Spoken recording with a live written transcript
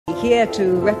Here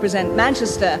to represent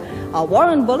Manchester are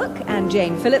Warren Bullock and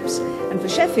Jane Phillips, and for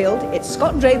Sheffield, it's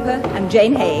Scott Draper and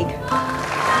Jane Haig.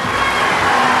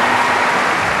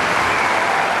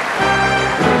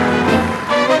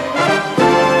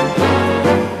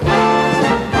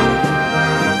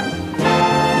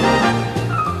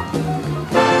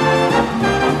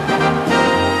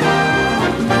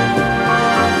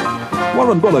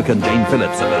 Warren Bullock and Jane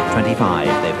Phillips are both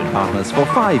 25. They've been partners for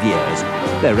 5 years.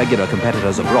 They're regular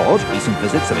competitors abroad. Recent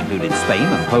visits have included Spain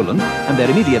and Poland, and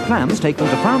their immediate plans take them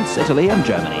to France, Italy and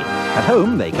Germany. At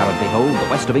home, they currently hold the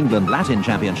West of England Latin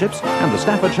Championships and the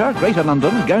Staffordshire, Greater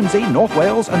London, Guernsey, North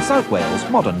Wales and South Wales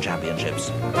Modern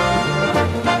Championships.